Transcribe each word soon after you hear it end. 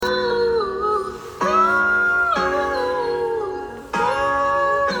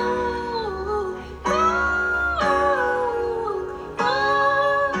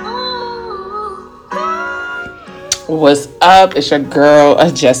up? It's your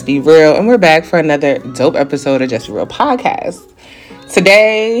girl, Just Be Real, and we're back for another dope episode of Just Be Real podcast.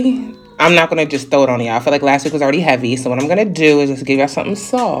 Today, I'm not going to just throw it on y'all. I feel like last week was already heavy, so what I'm going to do is just give y'all something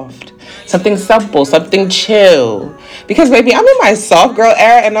soft, something supple, something chill. Because, baby, I'm in my soft girl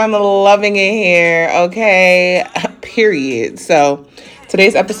era, and I'm loving it here, okay? Period. So,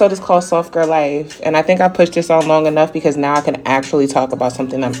 today's episode is called Soft Girl Life, and I think I pushed this on long enough because now I can actually talk about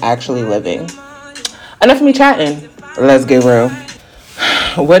something I'm actually living. Enough of me chatting. Let's get real.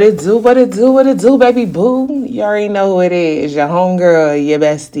 What it do, baby boo? You already know who it is. Your homegirl, your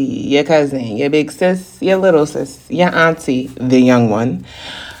bestie, your cousin, your big sis, your little sis, your auntie, the young one.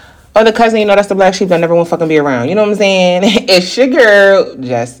 Or the cousin, that's the black sheep that never won't fucking be around. You know what I'm saying? It's your girl,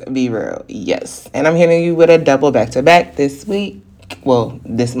 Just Be Real. Yes. And I'm hitting you with a double back-to-back this week. Well,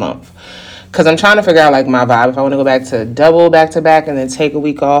 this month. Because I'm trying to figure out, my vibe. If I want to go back to double back-to-back and then take a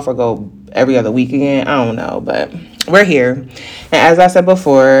week off or go every other week again. I don't know. But we're here. And as I said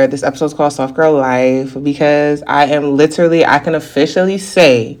before, this episode's called Soft Girl Life because I can officially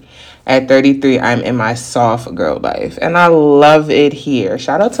say at 33, I'm in my soft girl life. And I love it here.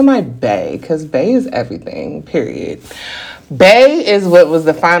 Shout out to my bae because bae is everything, period. Bae is what was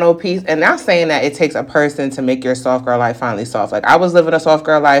the final piece, and not saying that it takes a person to make your soft girl life finally soft. I was living a soft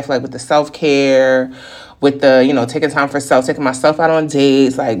girl life, with the self-care, with the, taking time for self, taking myself out on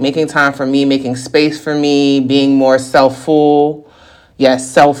dates, making time for me, making space for me, being more self-full. Yes,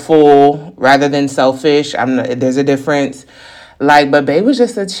 self-full rather than selfish. There's a difference. But bae was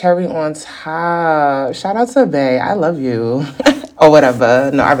just a cherry on top. Shout out to bae. I love you. Or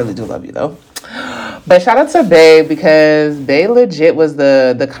whatever. No, I really do love you, though. But shout out to bae because bae legit was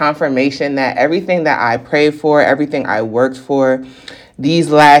the confirmation that everything that I prayed for, everything I worked for, these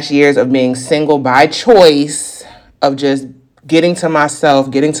last years of being single by choice, of just getting to myself,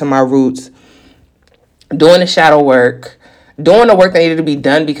 getting to my roots, doing the shadow work, doing the work that needed to be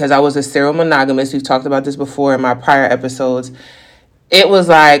done because I was a serial monogamist. We've talked about this before in my prior episodes. It was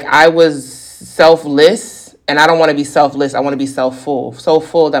I was selfless. And I don't want to be selfless. I want to be self-full. So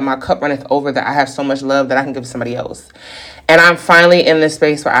full that my cup runneth over, that I have so much love that I can give to somebody else. And I'm finally in this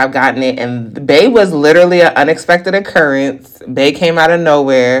space where I've gotten it. And bae was literally an unexpected occurrence. Bae came out of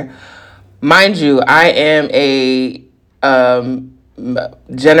nowhere. Mind you, I am a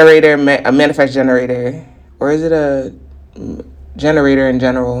generator, a manifest generator. Or is it a generator in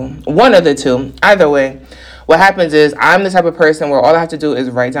general? One of the two. Either way. What happens is I'm the type of person where all I have to do is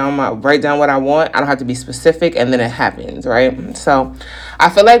write down what I want. I don't have to be specific, and then it happens, right? So I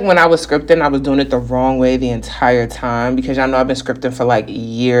feel like when I was scripting, I was doing it the wrong way the entire time because y'all know I've been scripting for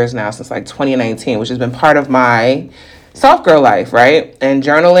years now, since 2019, which has been part of my soft girl life, right? And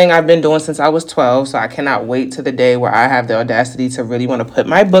journaling I've been doing since I was 12, so I cannot wait to the day where I have the audacity to really want to put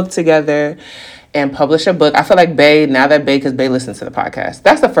my book together and publish a book. I feel like because bae listens to the podcast.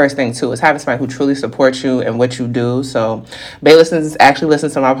 That's the first thing too, is having somebody who truly supports you and what you do. So bae actually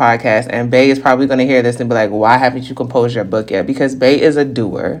listens to my podcast, and bae is probably going to hear this and be like, why haven't you composed your book yet? Because bae is a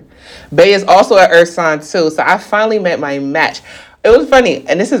doer. Bae is also an earth sign too. So I finally met my match. It was funny,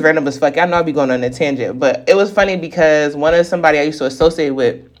 and this is random as fuck. I know I'll be going on a tangent, but it was funny because somebody I used to associate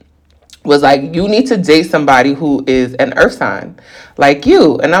with was you need to date somebody who is an earth sign like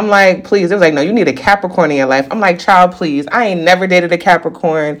you. And I'm like, please. It was no, you need a Capricorn in your life. I'm like, child, please. I ain't never dated a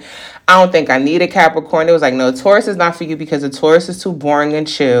Capricorn. I don't think I need a Capricorn. It was no, Taurus is not for you because the Taurus is too boring and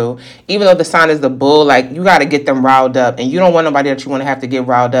chill. Even though the sign is the bull, you got to get them riled up. And you don't want nobody that you want to have to get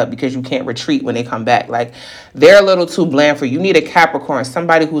riled up because you can't retreat when they come back. They're a little too bland for you. You need a Capricorn,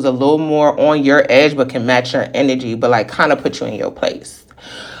 somebody who's a little more on your edge but can match your energy, but kind of put you in your place.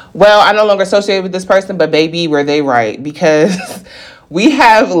 Well, I no longer associate with this person, but baby, were they right? Because we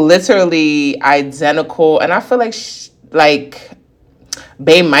have literally identical, and I feel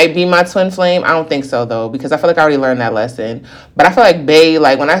bae might be my twin flame. I don't think so, though, because I feel like I already learned that lesson. But I feel like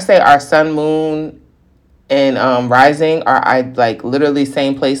bae, when I say our sun, moon, and rising are literally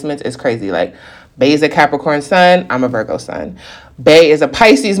same placements, it's crazy. Bae is a Capricorn sun, I'm a Virgo sun. Bae is a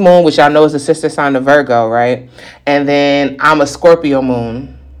Pisces moon, which y'all know is the sister sign of Virgo, right? And then I'm a Scorpio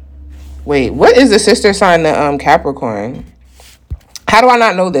moon. Wait, what is the sister sign to Capricorn? How do I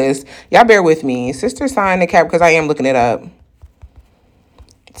not know this? Y'all bear with me. Sister sign to Cap, because I am looking it up.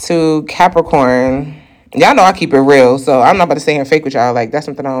 To Capricorn. Y'all know I keep it real, so I'm not about to sit here and fake with y'all. That's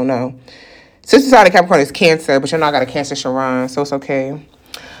something I don't know. Sister sign to Capricorn is Cancer, but y'all know I got a Cancer Sharon, so it's okay.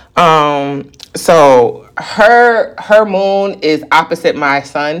 So her moon is opposite my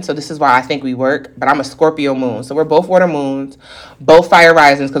sun, so this is why I think we work, but I'm a Scorpio moon, so we're both water moons, both fire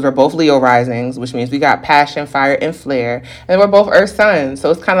risings, because we're both Leo risings, which means we got passion, fire, and flair, and we're both earth suns,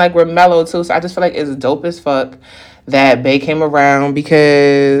 so it's kind of we're mellow too, so I just feel like it's dope as fuck that Bay came around,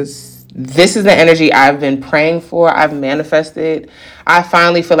 because this is the energy I've been praying for. I've manifested. I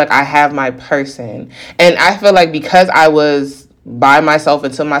finally feel like I have my person. And I feel like because I was by myself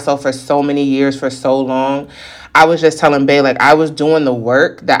and to myself for so many years, for so long, I was just telling Bay, like, I was doing the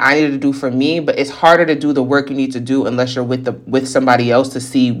work that I needed to do for me, but it's harder to do the work you need to do unless you're with somebody else, to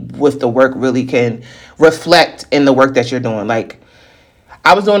see if the work really can reflect in the work that you're doing. Like,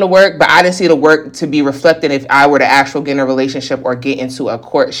 I was doing the work, but I didn't see the work to be reflected if I were to actually get in a relationship or get into a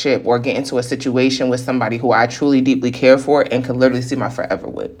courtship or get into a situation with somebody who I truly deeply care for and could literally see my forever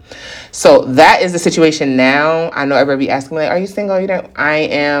with. So that is the situation now. I know everybody be asking me, like, are you single? You don't? I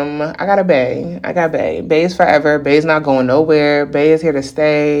am. I got a bae. I got bae. Bae is forever. Bae is not going nowhere. Bae is here to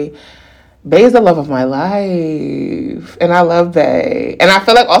stay. Bae is the love of my life, and I love Bae. And I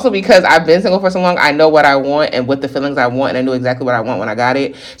feel like also because I've been single for so long, I know what I want and what the feelings I want, and I knew exactly what I want when I got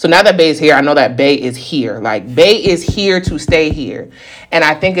it. So now that Bae is here, I know that Bae is here. Like, Bae is here to stay here. And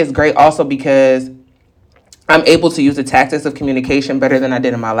I think it's great also because I'm able to use the tactics of communication better than I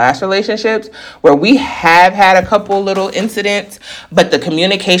did in my last relationships, where we have had a couple little incidents, but the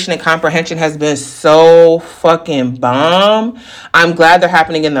communication and comprehension has been so fucking bomb. I'm glad they're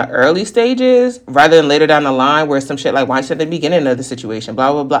happening in the early stages rather than later down the line where some shit like, why should the beginning of the situation,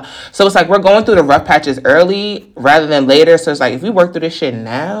 blah, blah, blah. So it's like we're going through the rough patches early rather than later. So it's like, if we work through this shit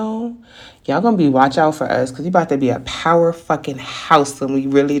now, y'all gonna be watch out for us, because we about to be a power fucking house when we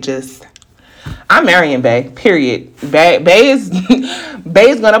really just... I'm marrying Bae, period. Bae is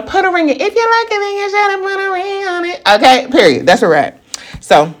gonna put a ring in. If you like it, then you should put a ring on it. Okay, period. That's a wrap.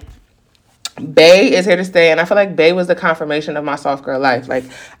 So Bae is here to stay, and I feel like Bae was the confirmation of my soft girl life. Like,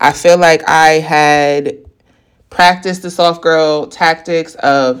 I feel like I had practiced the soft girl tactics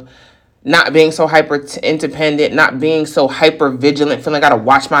of not being so hyper independent, not being so hyper vigilant, feeling like I gotta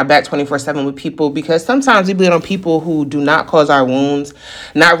watch my back 24/7 with people, because sometimes we bleed on people who do not cause our wounds,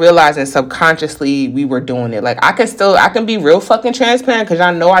 not realizing subconsciously we were doing it. Like, I can be real fucking transparent, because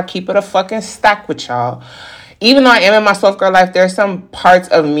y'all know I keep it a fucking stack with y'all. Even though I am in my soft girl life, there's some parts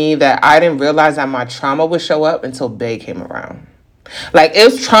of me that I didn't realize that my trauma would show up until Bae came around. Like, it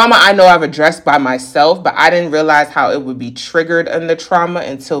was trauma I know I've addressed by myself, but I didn't realize how it would be triggered in the trauma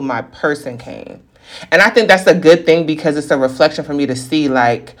until my person came. And I think that's a good thing, because it's a reflection for me to see,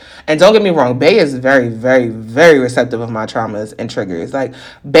 like, and don't get me wrong, Bae is very, very, very receptive of my traumas and triggers. Like,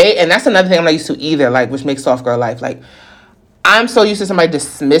 Bae, and that's another thing I'm not used to either, like, which makes soft girl life. Like, I'm so used to somebody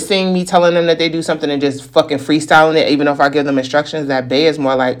dismissing me, telling them that they do something and just fucking freestyling it, even if I give them instructions. That Bae is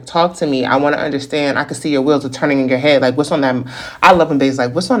more like, talk to me. I want to understand. I can see your wheels are turning in your head. Like, what's on that? I love when Bae's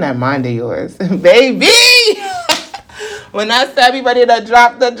like, what's on that mind of yours? Baby! When I said be ready to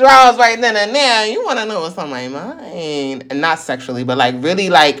drop the drawers right then and there, you want to know what's on my mind. And not sexually, but like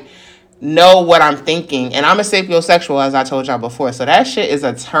really like know what I'm thinking. And I'm a sapiosexual, as I told y'all before. So that shit is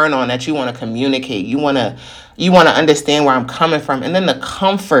a turn on that you want to communicate. You want to understand where I'm coming from. And then the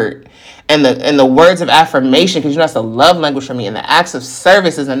comfort and the words of affirmation, because you know that's a love language for me. And the acts of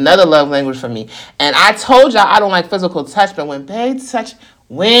service is another love language for me. And I told y'all I don't like physical touch, but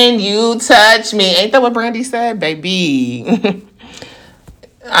when you touch me, ain't that what Brandy said? Baby,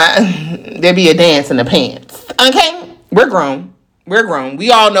 there be a dance in the pants. Okay? We're grown.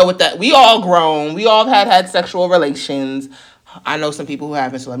 We all know what that. We all grown. We all had sexual relations. I know some people who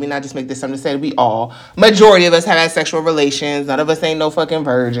haven't, so let me not just make this something to say. Majority of us have had sexual relations. None of us ain't no fucking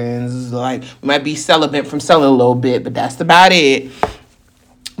virgins. Like, we might be celibate from selling a little bit, but that's about it.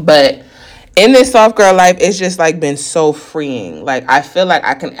 But in this soft girl life, it's just like been so freeing. Like, I feel like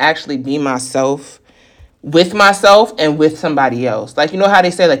I can actually be myself with myself and with somebody else. Like, you know how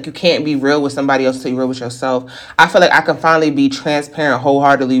they say, like, you can't be real with somebody else till you're real with yourself? I feel like I can finally be transparent,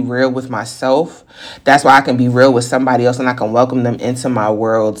 wholeheartedly real with myself. That's why I can be real with somebody else, and I can welcome them into my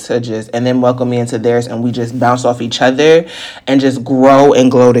world and then welcome me into theirs, and we just bounce off each other and just grow and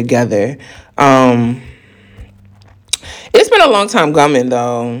glow together. It's been a long time coming,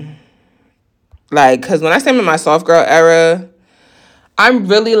 though. Like, because when I say I'm in my soft girl era, I'm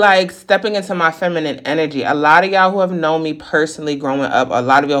really like stepping into my feminine energy. A lot of y'all who have known me personally growing up, a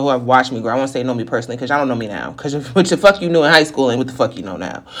lot of y'all who have watched me grow, I won't say know me personally because y'all don't know me now. Because what the fuck you knew in high school and what the fuck you know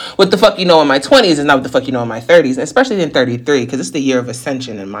now. What the fuck you know in my 20s is not what the fuck you know in my 30s. Especially in 33, because it's the year of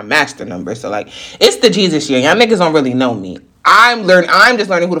ascension and my master number. So like, it's the Jesus year. Y'all niggas don't really know me. I'm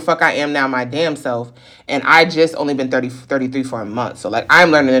just learning who the fuck I am now, my damn self. And I just only been 33 for a month. So, like, I'm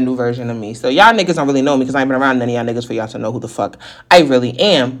learning a new version of me. So, y'all niggas don't really know me because I ain't been around none of y'all niggas for y'all to know who the fuck I really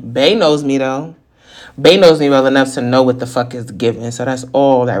am. Bae knows me, though. Bae knows me well enough to know what the fuck is given. So that's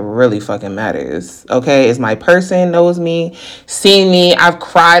all that really fucking matters. Okay, is my person knows me, seen me. I've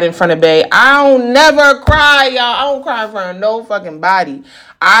cried in front of Bae. I don't never cry, y'all. I don't cry in front of no fucking body.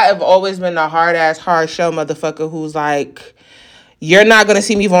 I have always been the hard ass, hard shell motherfucker who's like, you're not going to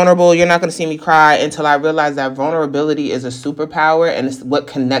see me vulnerable. You're not going to see me cry until I realize that vulnerability is a superpower and it's what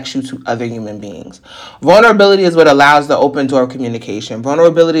connects you to other human beings. Vulnerability is what allows the open door of communication.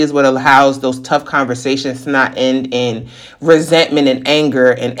 Vulnerability is what allows those tough conversations to not end in resentment and anger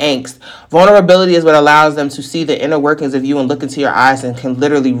and angst. Vulnerability is what allows them to see the inner workings of you and look into your eyes and can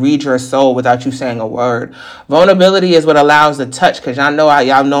literally read your soul without you saying a word. Vulnerability is what allows the touch, because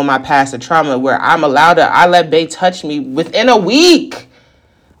y'all know my past of trauma, where I let Bae touch me within a week.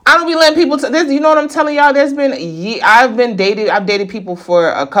 I don't be letting people you know what I'm telling y'all. I've dated people for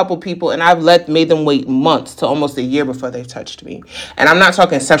a couple people, and I've made them wait months to almost a year before they've touched me. And I'm not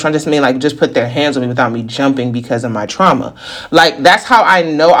talking sexual. I'm just mean like just put their hands on me without me jumping because of my trauma. Like, that's how I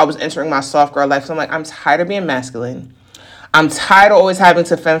know I was entering my soft girl life. So I'm like, I'm tired of being masculine. I'm tired of always having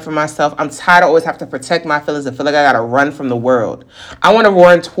to fend for myself. I'm tired of always having to protect my feelings and feel like I gotta run from the world. I want to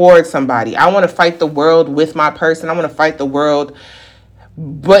run towards somebody. I want to fight the world with my person. I want to fight the world,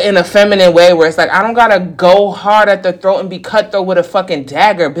 but in a feminine way, where it's like, I don't gotta go hard at the throat and be cutthroat with a fucking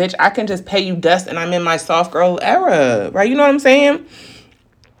dagger, bitch. I can just pay you dust and I'm in my soft girl era, right? You know what I'm saying?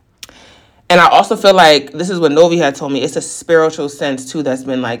 And I also feel like this is what Novi had told me. It's a spiritual sense too that's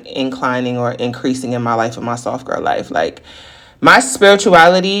been like inclining or increasing in my life, in my soft girl life. Like, my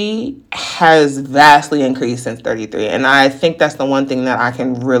spirituality has vastly increased since 33. And I think that's the one thing that I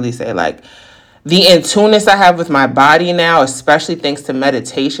can really say, like, the in-tuneness I have with my body now, especially thanks to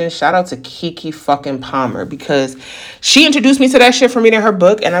meditation. Shout out to Kiki fucking Palmer, because she introduced me to that shit from reading her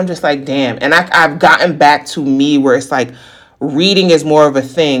book. And I'm just like, damn. And I've gotten back to me where it's like, reading is more of a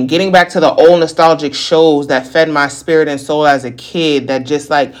thing. Getting back to the old nostalgic shows that fed my spirit and soul as a kid, that just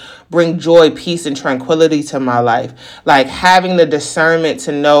like bring joy, peace, and tranquility to my life. Like, having the discernment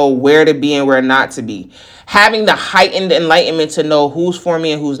to know where to be and where not to be. Having the heightened enlightenment to know who's for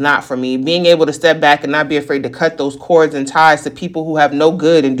me and who's not for me. Being able to step back and not be afraid to cut those cords and ties to people who have no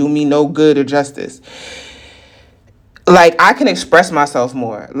good and do me no good or justice. Like, I can express myself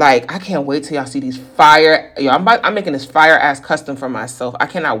more. Like, I can't wait till y'all see these fire. I'm making this fire ass custom for myself. I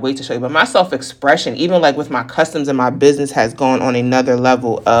cannot wait to show you. But my self-expression, even like with my customs and my business, has gone on another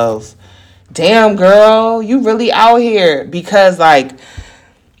level of, damn girl, you really out here. Because like,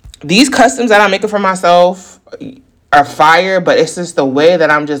 these customs that I'm making for myself are fire, but it's just the way that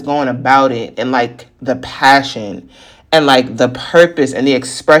I'm just going about it, and like the passion and like the purpose and the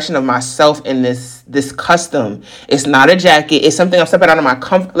expression of myself in this custom. It's not a jacket. It's something I'm stepping out of my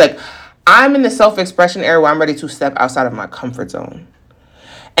comfort. Like, I'm in the self-expression era where I'm ready to step outside of my comfort zone.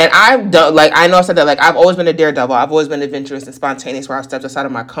 And I've done, like, I know I said that, like, I've always been a daredevil. I've always been adventurous and spontaneous where I've stepped outside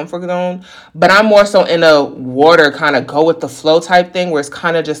of my comfort zone. But I'm more so in a water kind of go with the flow type thing, where it's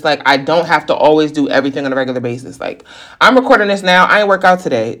kind of just like, I don't have to always do everything on a regular basis. Like, I'm recording this now. I ain't work out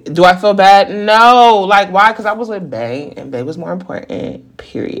today. Do I feel bad? No. Like, why? Because I was with Bae, and Bae was more important,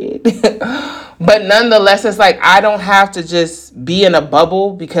 period. But nonetheless, it's like, I don't have to just be in a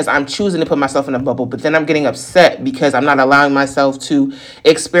bubble because I'm choosing to put myself in a bubble. But then I'm getting upset because I'm not allowing myself to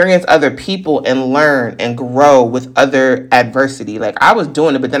experience other people and learn and grow with other adversity. Like, I was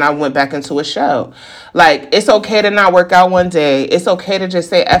doing it, but then I went back into a show. Like, it's okay to not work out one day. It's okay to just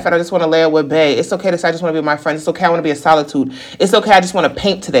say, F it, I just want to lay out with Bae. It's okay to say, I just want to be with my friends. It's okay, I want to be in solitude. It's okay, I just want to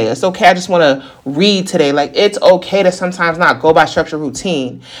paint today. It's okay, I just want to read today. Like, it's okay to sometimes not go by structure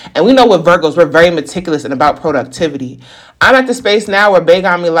routine. And we know with Virgos, we're very meticulous and about productivity. I'm at the space now where Bae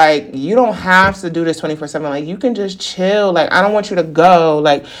got me like, you don't have to do this 24/7. Like, you can just chill. Like, I don't want you to go.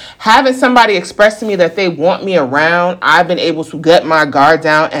 Like, having somebody express to me that they want me around, I've been able to get my guard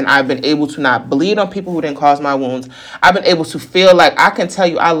down, and I've been able to not bleed on people who didn't cause my wounds. I've been able to feel like I can tell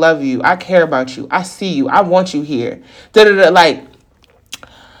you I love you. I care about you. I see you. I want you here. Like,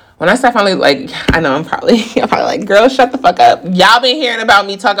 when I start finally, like, I know I'm probably like, girl, shut the fuck up. Y'all been hearing about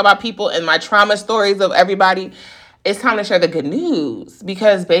me talk about people and my trauma stories of everybody. It's time to share the good news,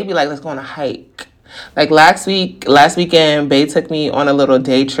 because baby, like, let's go on a hike. Like, last weekend, Bae took me on a little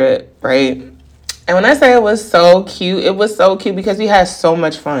day trip, right? And when I say it was so cute because we had so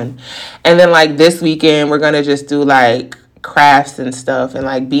much fun. And then, like, this weekend, we're going to just do, like, crafts and stuff and,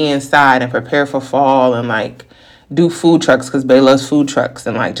 like, be inside and prepare for fall and, like, do food trucks, because Bae loves food trucks,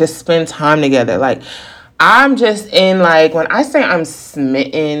 and, like, just spend time together. Like, I'm just in, like, when I say I'm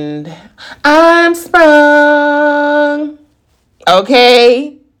smitten, I'm sprung,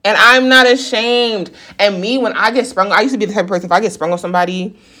 okay? And I'm not ashamed. And me, when I get sprung, I used to be the type of person, if I get sprung on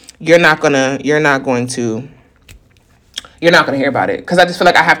somebody, you're not going to hear about it. Because I just feel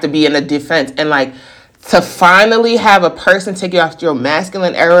like I have to be in a defense. And like, to finally have a person take you off your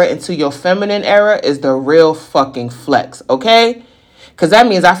masculine era into your feminine era is the real fucking flex, okay? Because that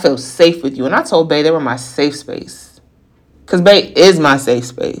means I feel safe with you. And I told Bae they were my safe space. Because Bae is my safe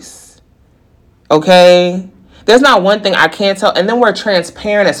space. Okay? There's not one thing I can't tell. And then we're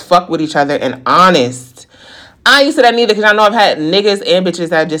transparent as fuck with each other and honest. I ain't said that neither because I know I've had niggas and bitches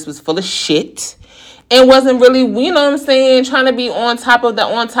that just was full of shit. And wasn't really, you know what I'm saying, trying to be on top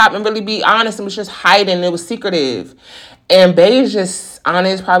and really be honest and was just hiding. It was secretive. And Bae is just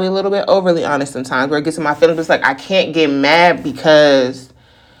honest, probably a little bit overly honest sometimes, where it gets in my feelings. It's like, I can't get mad because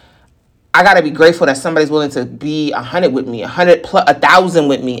I got to be grateful that somebody's willing to be 100 with me, 100 plus 1,000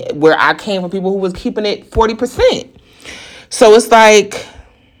 with me, where I came from people who was keeping it 40%. So it's like,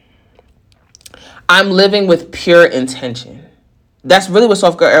 I'm living with pure intention. That's really what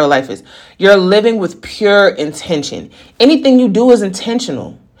soft girl era life is. You're living with pure intention. Anything you do is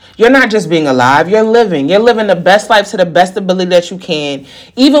intentional. You're not just being alive. You're living. You're living the best life to the best ability that you can.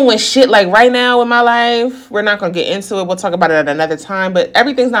 Even when shit like right now in my life, we're not going to get into it. We'll talk about it at another time. But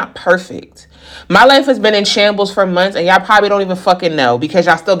everything's not perfect. My life has been in shambles for months. And y'all probably don't even fucking know because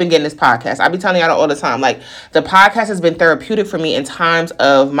y'all still been getting this podcast. I be telling y'all all the time. Like, the podcast has been therapeutic for me in times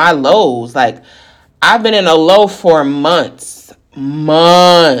of my lows. Like, I've been in a low for months,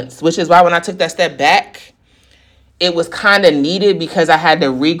 which is why when I took that step back, it was kind of needed because I had to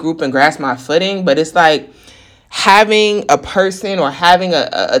regroup and grasp my footing. But it's like having a person or having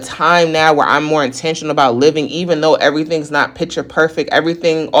a time now where I'm more intentional about living, even though everything's not picture perfect,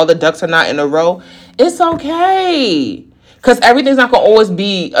 all the ducks are not in a row, it's okay. Because everything's not going to always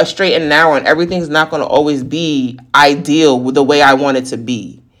be a straight and narrow, and everything's not going to always be ideal with the way I want it to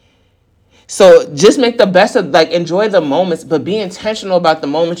be. So just make the best of, like, enjoy the moments, but be intentional about the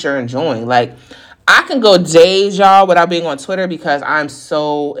moments you're enjoying. Like, I can go days, y'all, without being on Twitter because I'm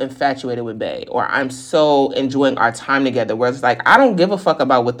so infatuated with Bae, or I'm so enjoying our time together, where it's like, I don't give a fuck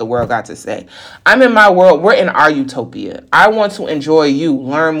about what the world got to say. I'm in my world. We're in our utopia. I want to enjoy you,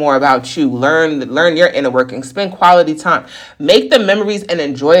 learn more about you, learn your inner workings, spend quality time, make the memories and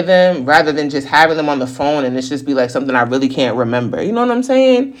enjoy them rather than just having them on the phone and it's just be like something I really can't remember. You know what I'm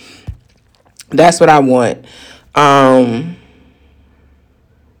saying? That's what I want.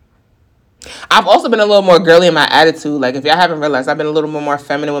 I've also been a little more girly in my attitude. Like, if y'all haven't realized, I've been a little bit more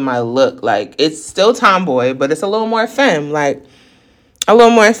feminine with my look. Like, it's still tomboy, but it's a little more femme. Like, a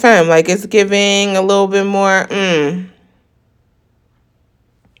little more femme. Like, it's giving a little bit more,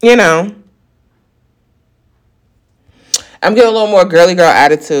 you know. I'm getting a little more girly girl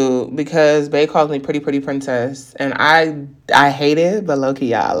attitude because Bae calls me pretty princess. And I hate it, but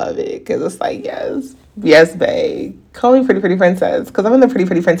low-key, y'all, I love it. Because it's like, yes, Bae. Call me pretty princess. Because I'm in the pretty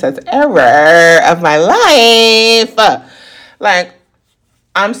princess era of my life. Like,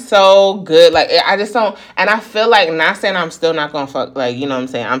 I'm so good. Like, I just don't. And I feel like, not saying I'm still not going to fuck. Like, you know what I'm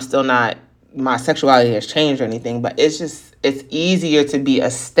saying? I'm still not. My sexuality has changed or anything. But it's just, it's easier to be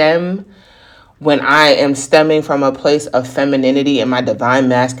a STEM when I am stemming from a place of femininity, and my divine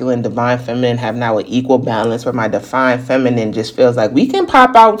masculine, divine feminine have now an equal balance, where my divine feminine just feels like we can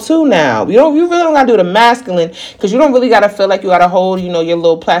pop out too now. You really don't gotta do the masculine, because you don't really gotta feel like you gotta hold, your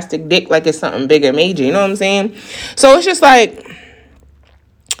little plastic dick like it's something big and major. You know what I'm saying? So it's just like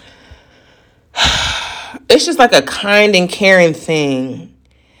a kind and caring thing.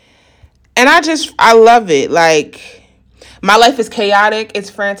 And I love it. Like, my life is chaotic, it's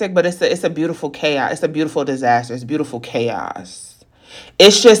frantic, but it's a beautiful chaos. It's a beautiful disaster. It's beautiful chaos.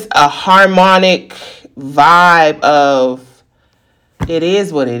 It's just a harmonic vibe of it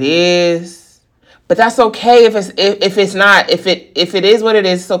is what it is. But that's okay if it's not. If it is what it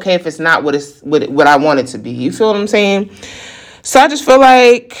is, it's okay if it's not what I want it to be. You feel what I'm saying? So I just feel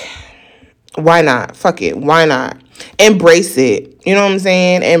like, why not? Fuck it. Why not? Embrace it. You know what I'm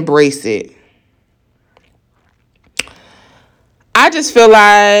saying? Embrace it. I just feel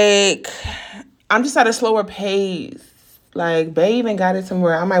like I'm just at a slower pace. Like, Bae even got it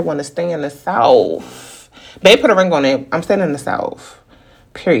somewhere I might want to stay in the South. Bae put a ring on it. I'm staying in the South.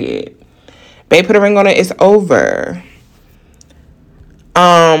 Period. Bae put a ring on it. It's over.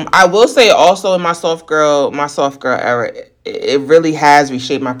 I will say also, in my soft girl era, it really has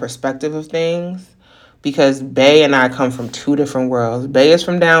reshaped my perspective of things. Because Bae and I come from two different worlds. Bae is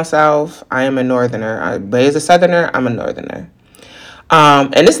from down south. I am a northerner. Bae is a southerner. I'm a northerner.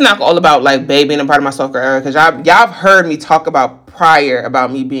 And it's not all about like Bae being a part of my soft girl era, because y'all have heard me talk about prior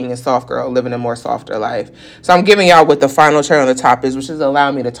about me being a soft girl, living a more softer life. So I'm giving y'all what the final cherry on the top is, which is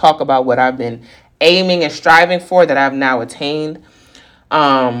allowing me to talk about what I've been aiming and striving for that I've now attained.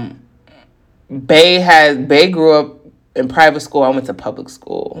 Um, Bay grew up in private school. I went to public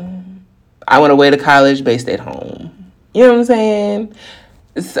school. I went away to college. Bay stayed home. You know what I'm saying?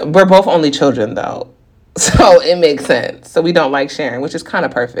 We're both only children though. So it makes sense. So we don't like sharing, which is kind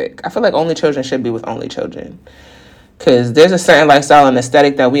of perfect. I feel like only children should be with only children. Because there's a certain lifestyle and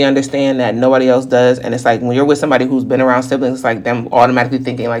aesthetic that we understand that nobody else does. And it's like when you're with somebody who's been around siblings, it's like them automatically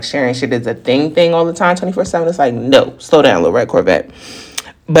thinking like sharing shit is a thing all the time, 24/7. It's like, no, slow down, little red Corvette.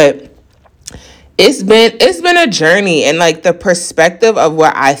 But it's been a journey, and like the perspective of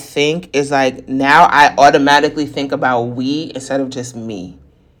what I think is like now I automatically think about we instead of just me.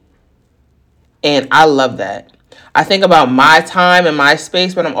 And I love that. I think about my time and my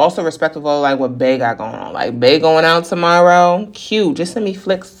space, but I'm also respectful of like what Bay got going on. Like Bay going out tomorrow, cute. Just send me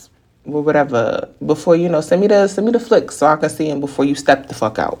flicks or whatever before send me the flicks so I can see them before you step the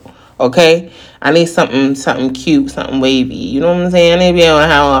fuck out. Okay, I need something cute, something wavy. You know what I'm saying? I need to be able to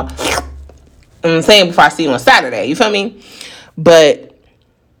have I'm saying before I see you on Saturday. You feel me? But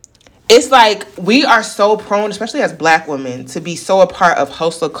it's like we are so prone, especially as Black women, to be so a part of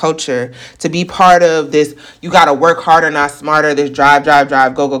hustle culture, to be part of this, you got to work harder, not smarter, this drive,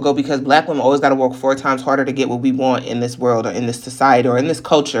 go, because Black women always got to work 4 times harder to get what we want in this world or in this society or in this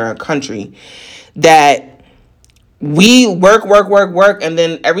culture or country, that we work, and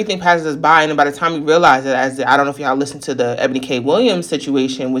then everything passes us by, and then by the time we realize it, as I don't know if y'all listen to the Ebony K. Williams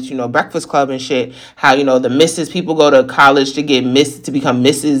situation with Breakfast Club and shit, how the misses, people go to college to get to become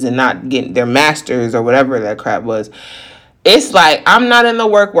misses and not get their masters or whatever that crap was. It's like, I'm not in the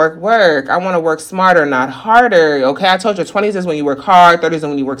work. I want to work smarter, not harder. Okay, I told you 20s is when you work hard, 30s is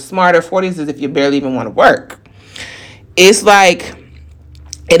when you work smarter, 40s is if you barely even want to work. It's like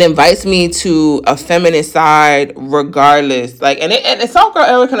it invites me to a feminine side regardless. Like, and soft girl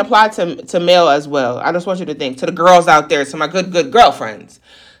era can apply to male as well. I just want you to think, to the girls out there, to my good girlfriends.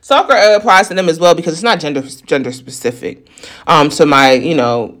 Soft girl era applies to them as well because it's not gender specific. To my,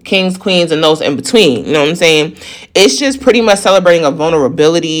 kings, queens, and those in between. You know what I'm saying? It's just pretty much celebrating a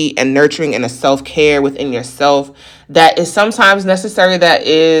vulnerability and nurturing and a self-care within yourself that is sometimes necessary, that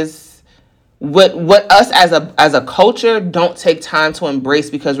is what us as a culture don't take time to embrace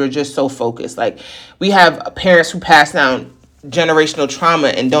because we're just so focused. Like, we have parents who pass down generational trauma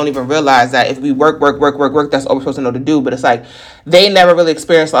and don't even realize that if we work, that's all we're supposed to know to do. But it's like they never really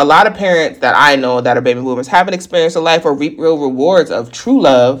experienced. A lot of parents that I know that are baby boomers haven't experienced a life or reap real rewards of true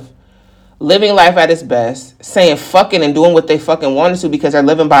love, living life at its best, saying fucking and doing what they fucking wanted to because they're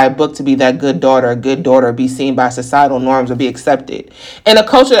living by a book to be that good daughter, be seen by societal norms or be accepted in a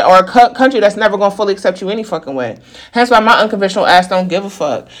culture or a country that's never going to fully accept you any fucking way. Hence why my unconventional ass don't give a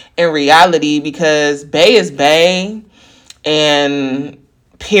fuck in reality, because Bay is Bay, and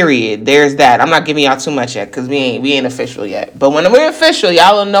period. There's that. I'm not giving y'all too much yet because we ain't official yet. But when we're official,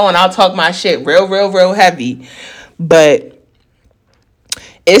 y'all will know, and I'll talk my shit real heavy. But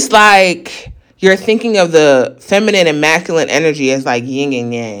it's like you're thinking of the feminine and masculine energy as like yin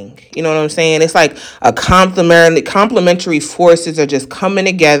and yang. You know what I'm saying? It's like a complementary forces are just coming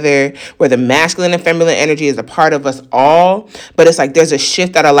together where the masculine and feminine energy is a part of us all. But it's like there's a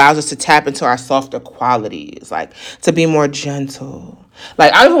shift that allows us to tap into our softer qualities, like to be more gentle.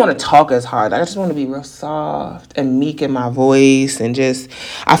 Like, I don't even want to talk as hard. Like, I just want to be real soft and meek in my voice. And just,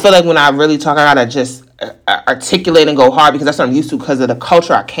 I feel like when I really talk, I gotta just articulate and go hard because that's what I'm used to because of the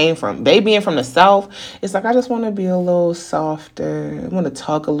culture I came from. They being from the South, it's like I just want to be a little softer. I want to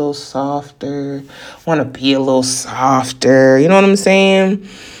talk a little softer. I want to be a little softer. You know what I'm saying?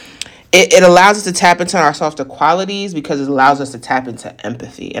 It allows us to tap into our softer qualities because it allows us to tap into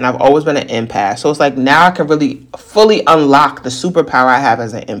empathy. And I've always been an empath. So it's like now I can really fully unlock the superpower I have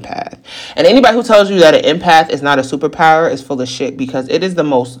as an empath. And anybody who tells you that an empath is not a superpower is full of shit, because it is the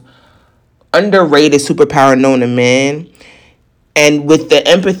most underrated superpower known to men. And with the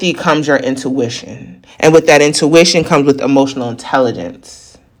empathy comes your intuition. And with that intuition comes with emotional intelligence.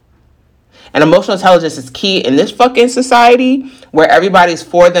 And emotional intelligence is key in this fucking society where everybody's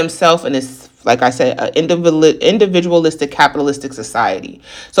for themselves, and it's, like I said, an individualistic, capitalistic society.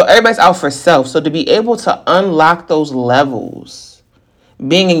 So everybody's out for self. So to be able to unlock those levels,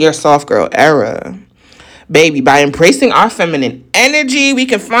 being in your soft girl era, baby, by embracing our feminine energy, we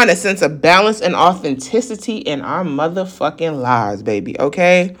can find a sense of balance and authenticity in our motherfucking lives, baby,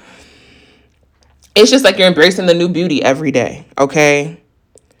 okay? It's just like you're embracing the new beauty every day, okay?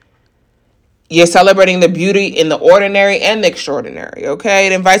 You're celebrating the beauty in the ordinary and the extraordinary, okay?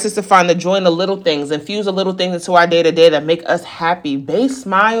 It invites us to find the joy in the little things, infuse the little things into our day-to-day that make us happy. Bay's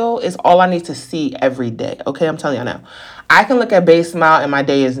smile is all I need to see every day, okay? I'm telling you now. I can look at Bay's smile and my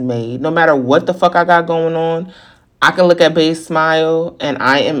day is made. No matter what the fuck I got going on, I can look at Bae's smile and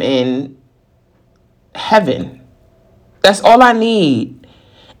I am in heaven. That's all I need.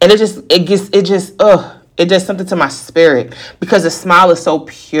 And it does something to my spirit because the smile is so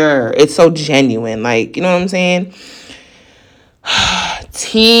pure. It's so genuine. Like, you know what I'm saying?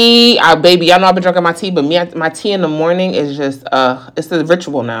 Tea, baby, y'all know I've been drinking my tea, but my tea in the morning is just, it's a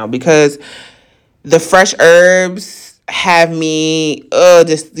ritual now because the fresh herbs have me,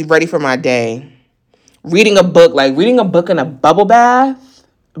 just ready for my day. Reading a book in a bubble bath.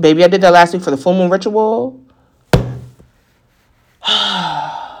 Baby, I did that last week for the full moon ritual.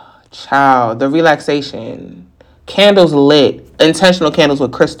 Child, the relaxation. Candles lit. Intentional candles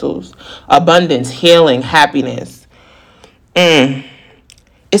with crystals. Abundance, healing, happiness.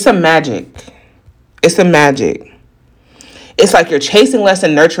 It's a magic. It's a magic. It's like you're chasing less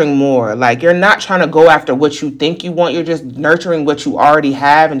and nurturing more. Like you're not trying to go after what you think you want. You're just nurturing what you already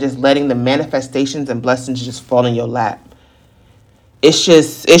have and just letting the manifestations and blessings just fall in your lap. It's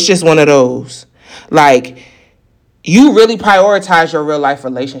just one of those. Like, you really prioritize your real life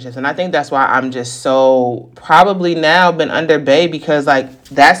relationships. And I think that's why I'm just so probably now been under Bae, because like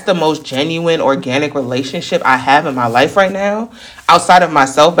that's the most genuine, organic relationship I have in my life right now outside of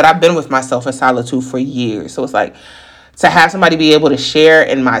myself. But I've been with myself in solitude for years. So it's like to have somebody be able to share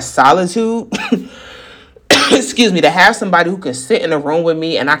in my solitude, excuse me, to have somebody who can sit in a room with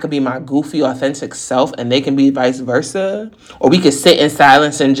me and I could be my goofy, authentic self and they can be vice versa. Or we could sit in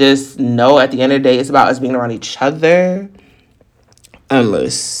silence and just know at the end of the day it's about us being around each other.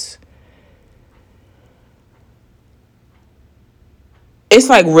 Unless it's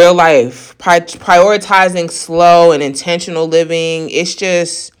like real life, prioritizing slow and intentional living. It's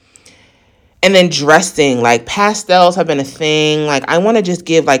just, and then dressing, like pastels have been a thing. Like I want to just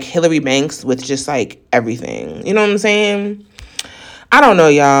give like Hillary Banks with just like everything. You know what I'm saying? I don't know,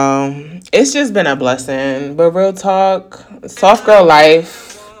 y'all. It's just been a blessing. But real talk, soft girl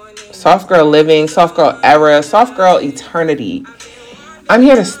life, soft girl living, soft girl era, soft girl eternity. I'm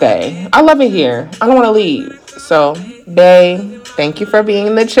here to stay. I love it here. I don't want to leave. So, Bae, thank you for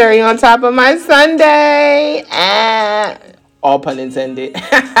being the cherry on top of my Sunday. All pun intended.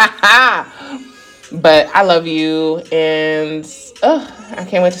 But I love you, and I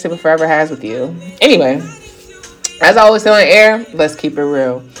can't wait to see what forever has with you. Anyway, as I always say on air, let's keep it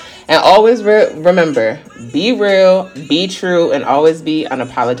real. And always remember, be real, be true, and always be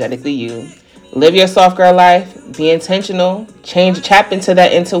unapologetically you. Live your soft girl life, be intentional, tap into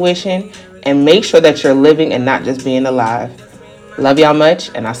that intuition, and make sure that you're living and not just being alive. Love y'all much,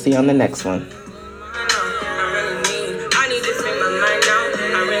 and I'll see you on the next one.